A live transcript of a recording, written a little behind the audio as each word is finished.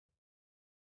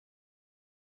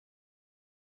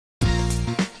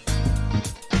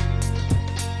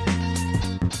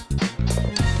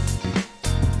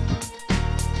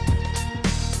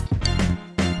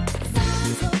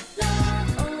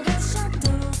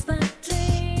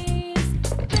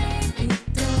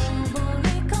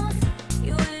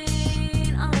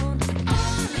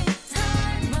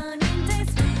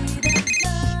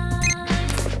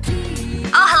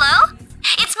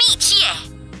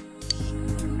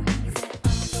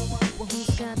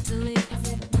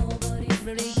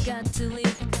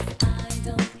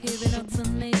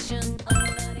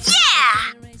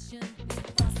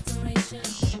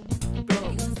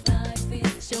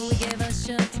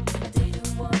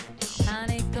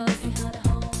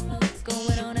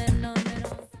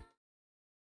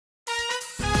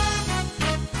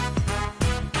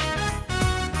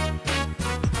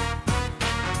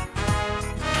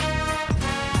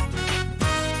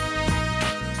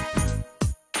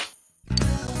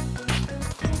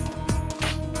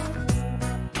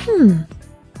Yeah!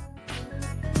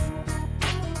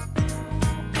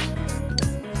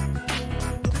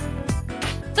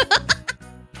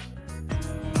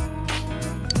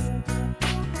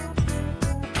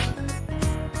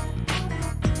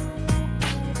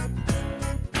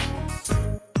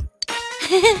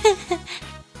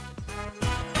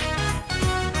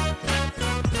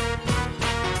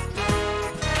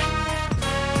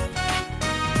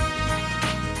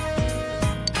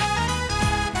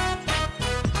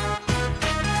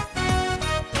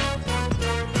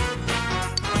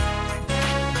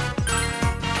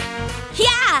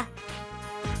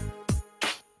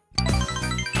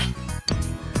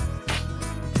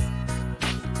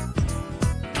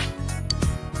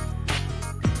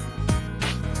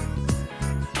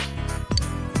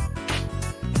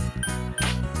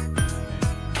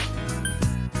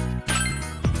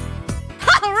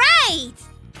 All right!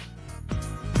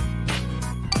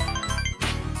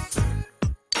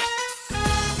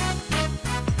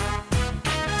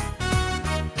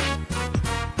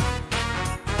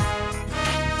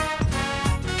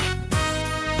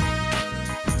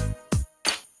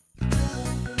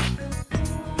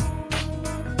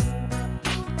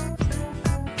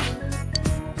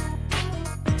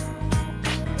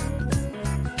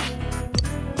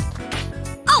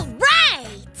 All right!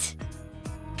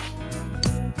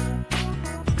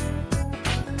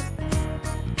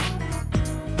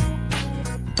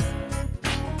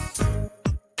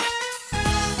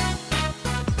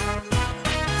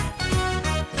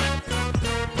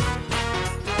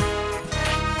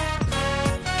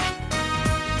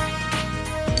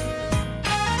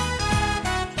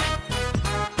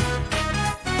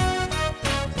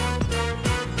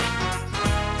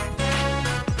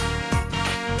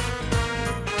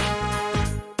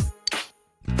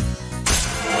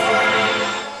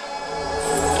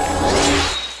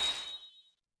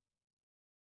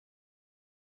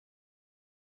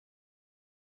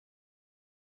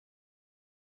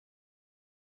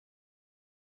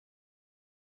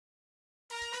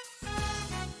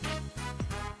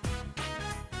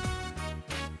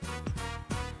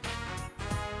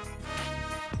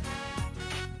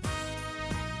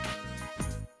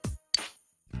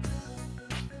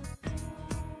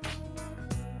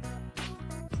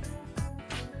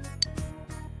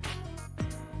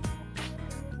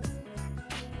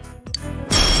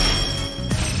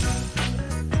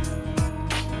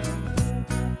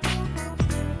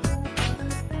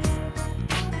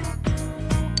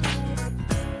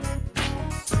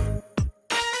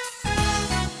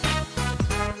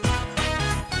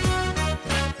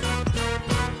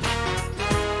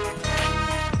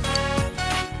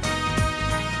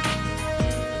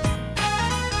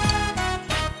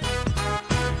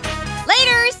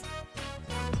 Laters!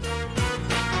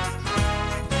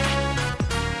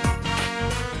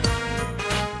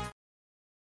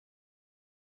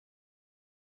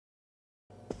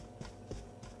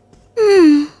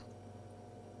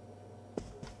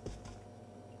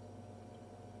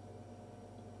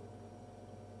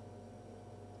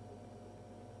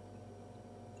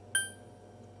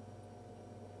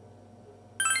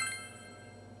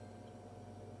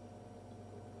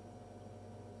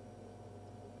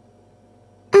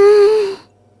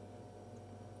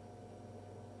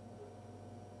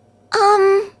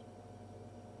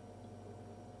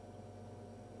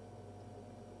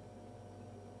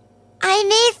 I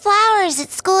made flowers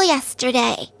at school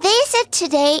yesterday. They said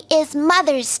today is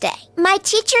Mother's Day. My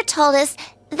teacher told us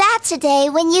that's a day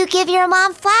when you give your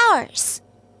mom flowers.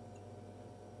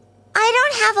 I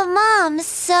don't have a mom,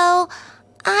 so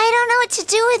I don't know what to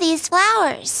do with these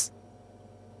flowers.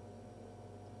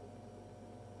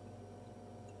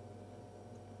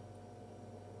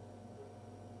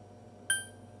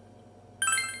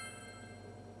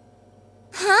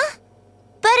 Huh?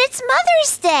 But it's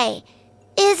Mother's Day.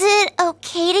 Is it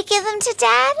okay to give them to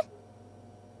Dad?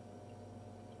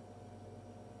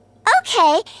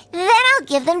 Okay, then I'll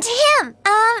give them to him.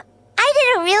 I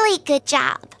did a really good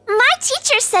job. My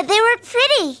teacher said they were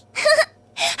pretty.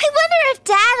 I wonder if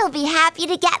Dad will be happy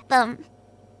to get them.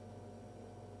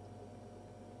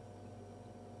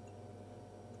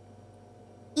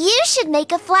 You should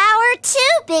make a flower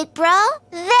too, Big Bro.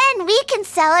 Then we can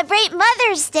celebrate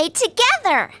Mother's Day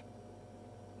together.